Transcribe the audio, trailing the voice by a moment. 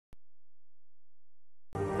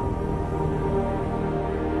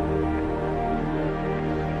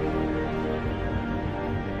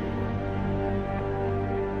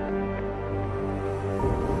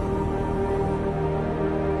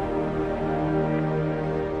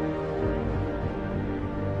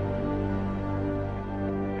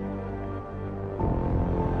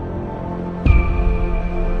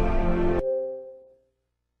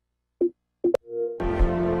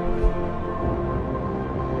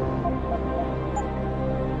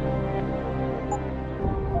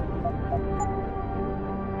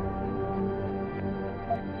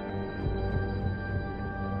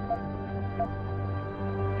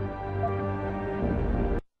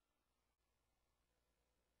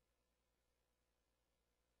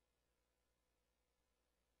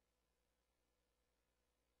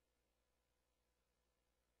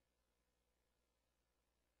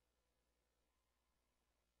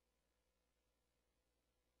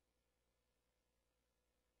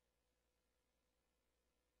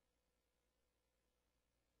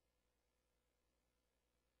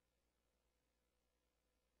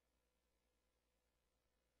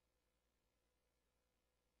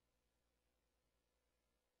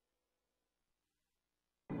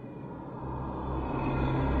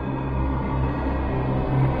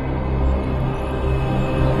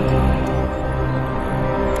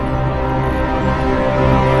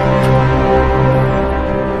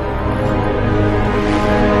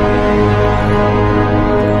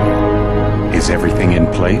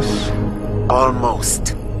place?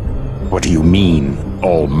 Almost. What do you mean,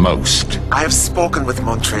 almost? I have spoken with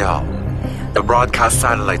Montreal. The broadcast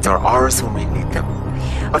satellites are ours when we need them.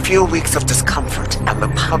 A few weeks of discomfort, and the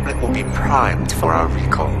public will be primed for our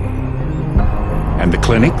recall. And the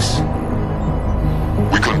clinics?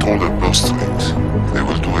 We control their birth rates. They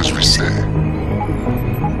will do as we say.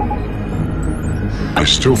 I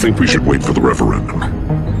still think we should wait for the referendum.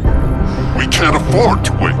 We can't afford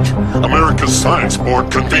to wait. America's Science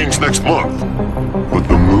Board convenes next month. But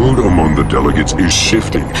the mood among the delegates is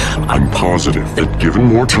shifting. I'm positive that given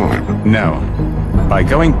more time... No. By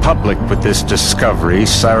going public with this discovery,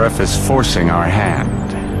 Sarif is forcing our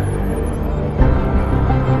hand.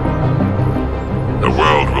 The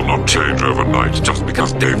world will not change overnight just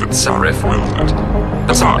because David Sarif wills it.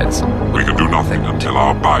 Besides, we can do nothing until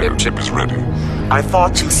our biochip is ready. I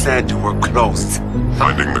thought you said you were close.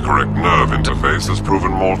 Finding the correct nerve interface has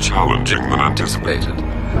proven more challenging than anticipated.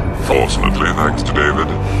 Fortunately, thanks to David,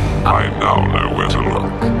 I now know where to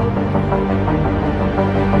look.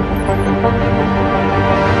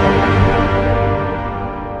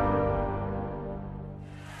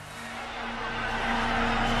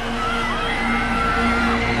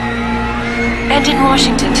 And in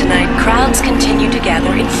Washington tonight, crowds continue to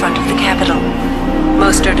gather in front of the Capitol.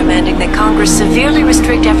 Most are demanding that Congress severely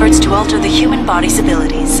restrict efforts to alter the human body's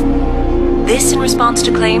abilities. This in response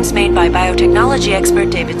to claims made by biotechnology expert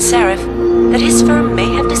David Sarif that his firm may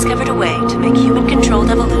have discovered a way to make human-controlled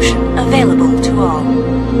evolution available to all.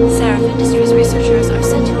 Sarif Industries researchers are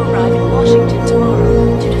set to arrive in Washington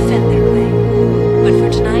tomorrow to defend their claim. But for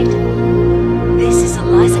tonight, this is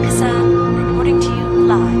Eliza Kassan reporting to you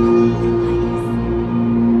live from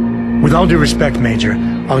Vegas. With all due respect, Major,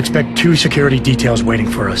 I'll expect 2 security details waiting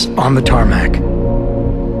for us on the tarmac.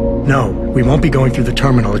 No, we won't be going through the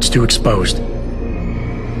terminal, it's too exposed.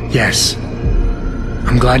 Yes.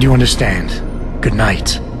 I'm glad you understand. Good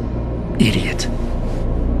night, idiot.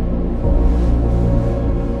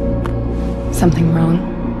 Something wrong?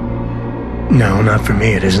 No, not for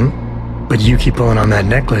me it isn't. But you keep pulling on that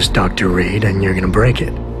necklace, Dr. Reed, and you're gonna break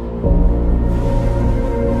it.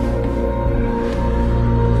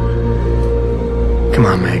 Come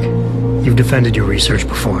on, Meg. You've defended your research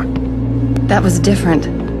before. That was different.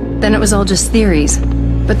 Then it was all just theories.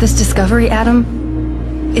 But this discovery, Adam,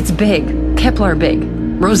 it's big. Kepler big.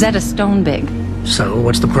 Rosetta Stone big. So,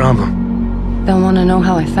 what's the problem? They'll want to know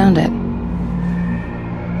how I found it.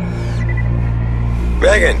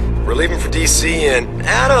 Megan, we're leaving for DC and...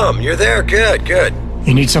 Adam, you're there. Good, good.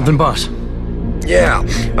 You need something, boss? Yeah,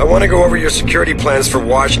 I want to go over your security plans for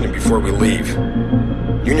Washington before we leave.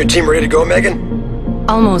 You and your team ready to go, Megan?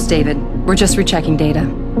 Almost, David. We're just rechecking data.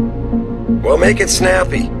 Well, make it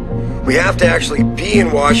snappy. We have to actually be in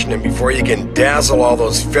Washington before you can dazzle all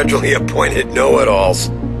those federally appointed know-it-alls.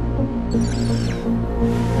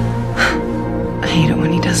 I hate it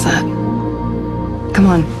when he does that. Come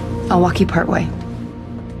on, I'll walk you part way.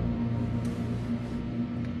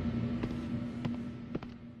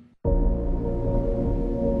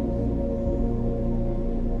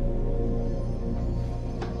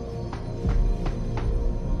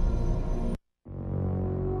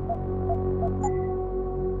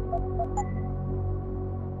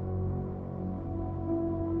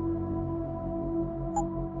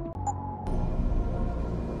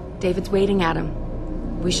 David's waiting, Adam.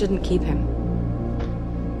 We shouldn't keep him.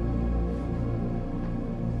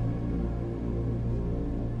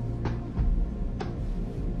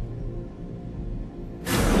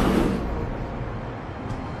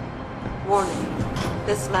 Warning.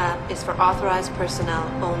 This lab is for authorized personnel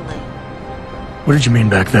only. What did you mean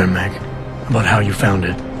back there, Meg? About how you found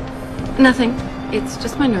it? Nothing. It's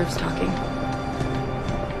just my nerves talking.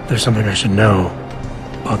 There's something I should know.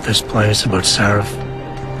 About this place, about Sarif.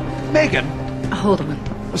 Megan! Hold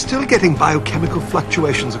on. We're still getting biochemical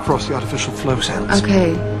fluctuations across the artificial flow cells.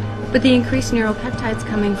 Okay. But the increased neuropeptides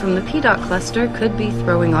coming from the PDOT cluster could be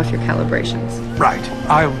throwing off your calibrations. Right.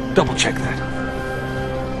 I'll double-check that.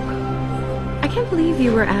 I can't believe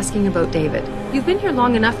you were asking about David. You've been here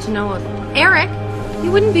long enough to know of... Eric! You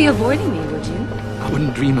wouldn't be avoiding me, would you? I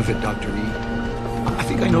wouldn't dream of it, Dr. Reed. I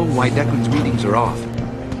think I know why Declan's readings are off.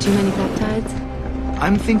 Too many peptides?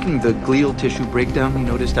 I'm thinking the glial tissue breakdown we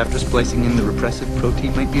noticed after splicing in the repressive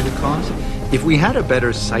protein might be the cause. If we had a better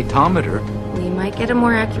cytometer... We might get a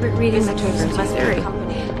more accurate reading that confirms my theory.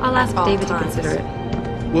 I'll ask David to consider it.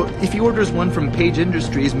 Well, if he orders one from Page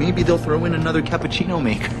Industries, maybe they'll throw in another cappuccino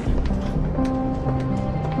maker.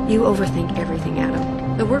 You overthink everything,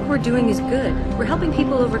 Adam. The work we're doing is good. We're helping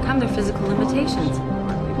people overcome their physical limitations.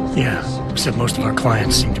 Yeah, except most of our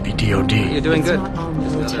clients seem to be DOD. You're doing good. Not all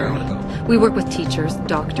military. We work with teachers,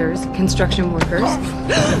 doctors, construction workers.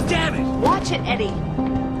 Damn it! Watch it, Eddie.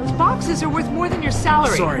 Those boxes are worth more than your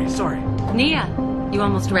salary. Sorry. Nia, you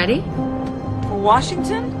almost ready? For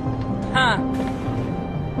Washington? Huh.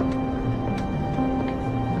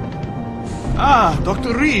 Ah,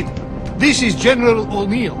 Dr. Reed. This is General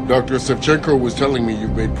O'Neill. Dr. Sevchenko was telling me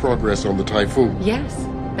you've made progress on the Typhoon. Yes,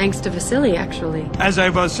 thanks to Vasily, actually. As I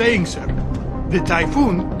was saying, sir, the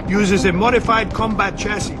Typhoon uses a modified combat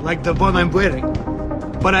chassis like the one I'm wearing.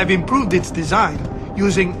 But I've improved its design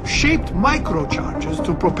using shaped microcharges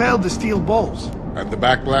to propel the steel balls. And the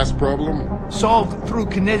backblast problem? Solved through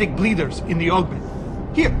kinetic bleeders in the augment.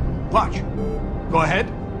 Here, watch. Go ahead.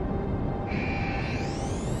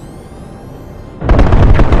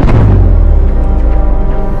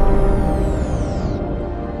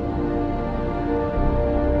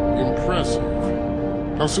 Impressive.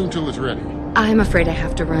 How soon till it's ready? I'm afraid I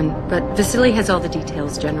have to run, but Vasily has all the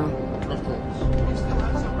details, General. Of course.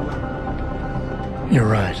 You're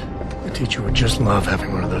right. The teacher would just love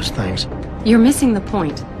having one of those things. You're missing the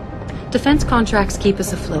point. Defense contracts keep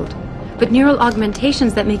us afloat, but neural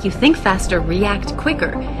augmentations that make you think faster, react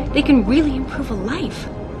quicker, they can really improve a life.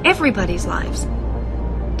 Everybody's lives.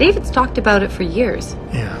 David's talked about it for years.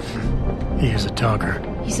 Yeah, he is a talker.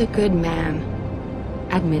 He's a good man.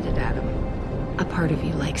 Admit it, Adam. A part of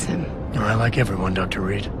you likes him. I like everyone, Dr.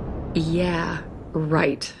 Reed. Yeah,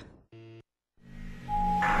 right.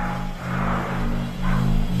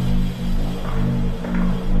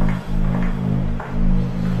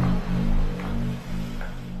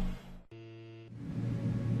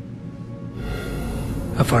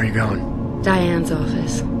 How far are you going? Diane's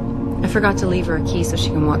office. I forgot to leave her a key so she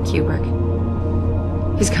can walk Kubrick.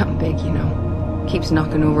 He's gotten big, you know. Keeps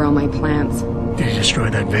knocking over all my plants. Did you destroy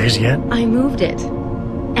that vase yet? I moved it.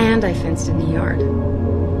 And I fenced in the yard.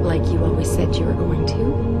 Like you always said you were going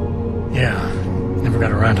to. Yeah, never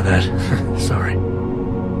got around to that. Sorry.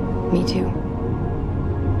 Me too.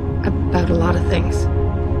 About a lot of things.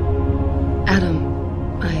 Adam,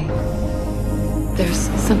 there's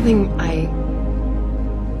something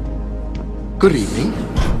Good evening.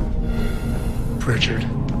 Pritchard.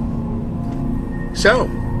 So,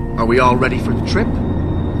 are we all ready for the trip?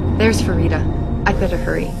 There's Farida. I'd better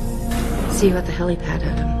hurry. See you at the helipad,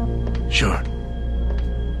 Adam. Sure.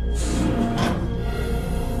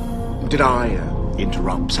 Did I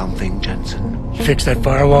interrupt something, Jensen? You fixed that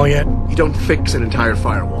firewall yet? You don't fix an entire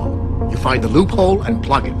firewall. You find the loophole and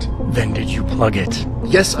plug it. Then did you plug it?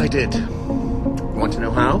 Yes, I did. Want to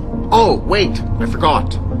know how? Oh, wait, I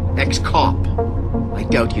forgot. Ex-cop. I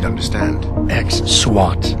doubt you'd understand.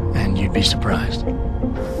 Ex-SWAT, and you'd be surprised.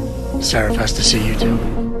 Sarif has to see you too?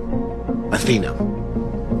 Athena.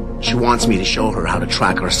 She wants me to show her how to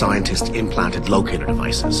track our scientist-implanted locator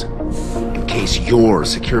devices. In case your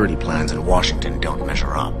security plans in Washington don't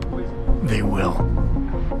measure up. They will.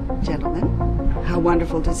 Gentlemen, how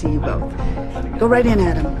wonderful to see you both. Go right in,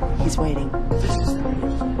 Adam. He's waiting.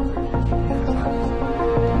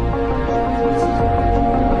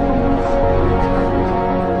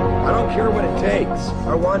 I don't care what it takes.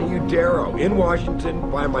 I want you, Darrow, in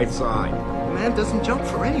Washington, by my side. The man doesn't jump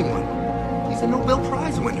for anyone. He's a Nobel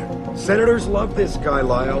Prize winner. Senators love this guy,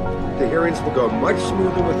 Lyle. The hearings will go much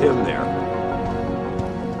smoother with him there.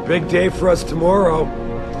 Big day for us tomorrow.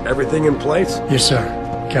 Everything in place? Yes, sir.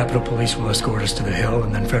 Capitol Police will escort us to the Hill,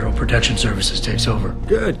 and then Federal Protection Services takes over.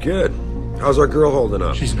 Good. How's our girl holding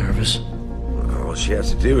up? She's nervous. All she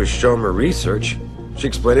has to do is show him her research. She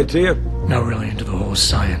explain it to you? Not really into the whole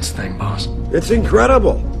science thing, boss. It's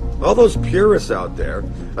incredible. All those purists out there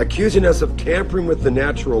accusing us of tampering with the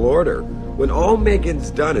natural order, when all Megan's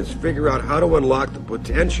done is figure out how to unlock the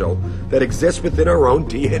potential that exists within our own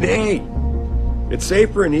DNA. It's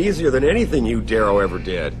safer and easier than anything you, Darrow, ever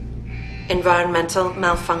did. Environmental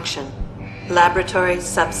malfunction. Laboratory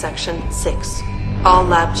subsection 6. All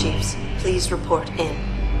lab chiefs, please report in.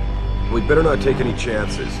 We better not take any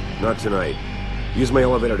chances. Not tonight. Use my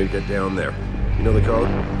elevator to get down there. You know the code?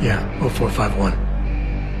 Yeah,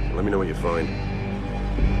 0451. Let me know what you find.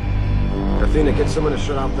 Athena, get someone to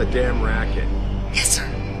shut off the damn racket. Yes, sir.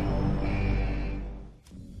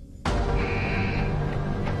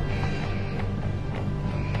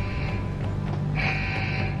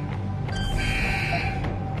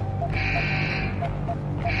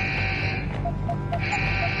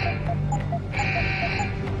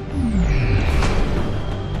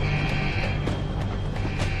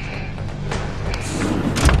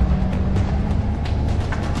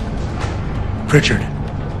 Pritchard,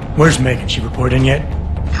 where's Megan? She report in yet?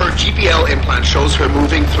 Her GPL implant shows her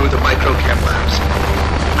moving through the microchem labs.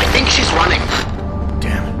 I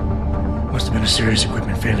in a serious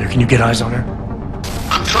equipment failure. Can you get eyes on her?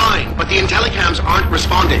 I'm trying, but the intellicams aren't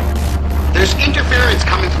responding. There's interference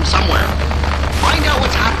coming from somewhere. Find out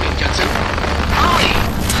what's happening, Judson. Hurry!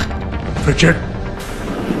 Richard?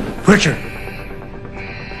 Richard!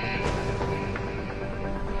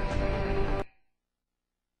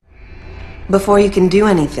 Before you can do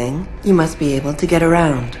anything, you must be able to get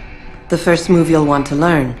around. The first move you'll want to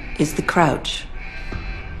learn is the crouch.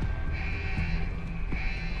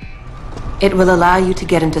 It will allow you to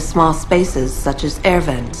get into small spaces such as air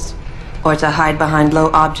vents, or to hide behind low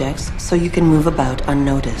objects so you can move about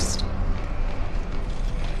unnoticed.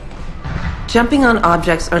 Jumping on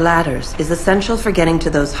objects or ladders is essential for getting to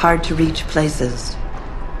those hard-to-reach places.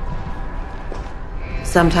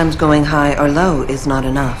 Sometimes going high or low is not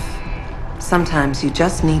enough. Sometimes you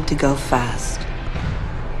just need to go fast.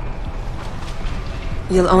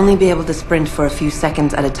 You'll only be able to sprint for a few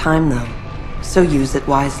seconds at a time, though, so use it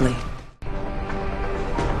wisely.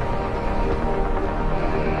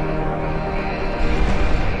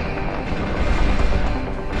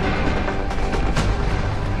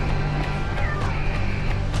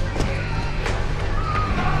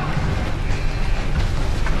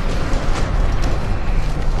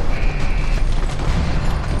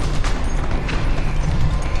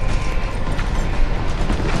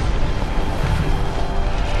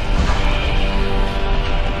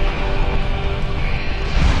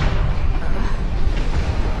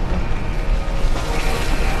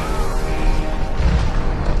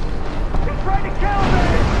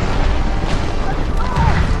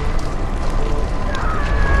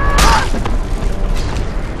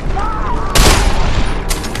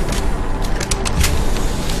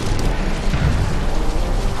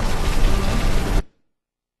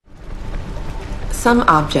 Some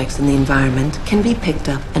objects in the environment can be picked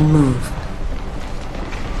up and moved.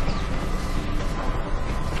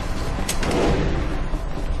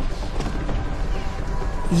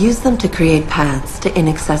 Use them to create paths to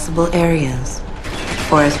inaccessible areas,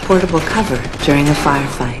 or as portable cover during a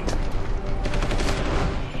firefight.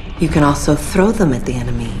 You can also throw them at the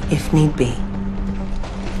enemy if need be.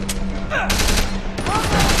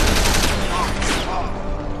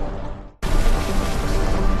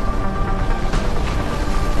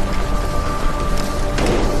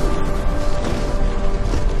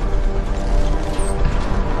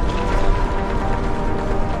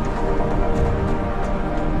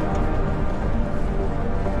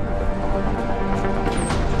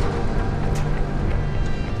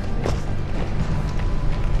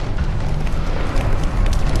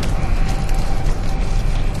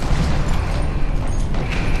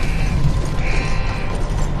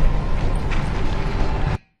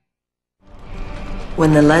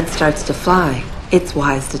 When the lead starts to fly, it's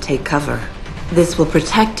wise to take cover. This will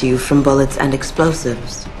protect you from bullets and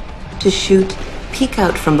explosives. To shoot, peek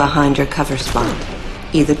out from behind your cover spot,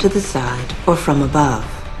 either to the side or from above.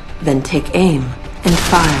 Then take aim and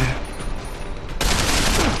fire.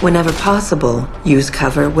 Whenever possible, use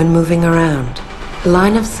cover when moving around.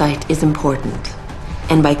 Line of sight is important,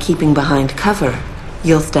 and by keeping behind cover,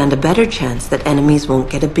 you'll stand a better chance that enemies won't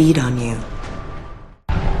get a bead on you.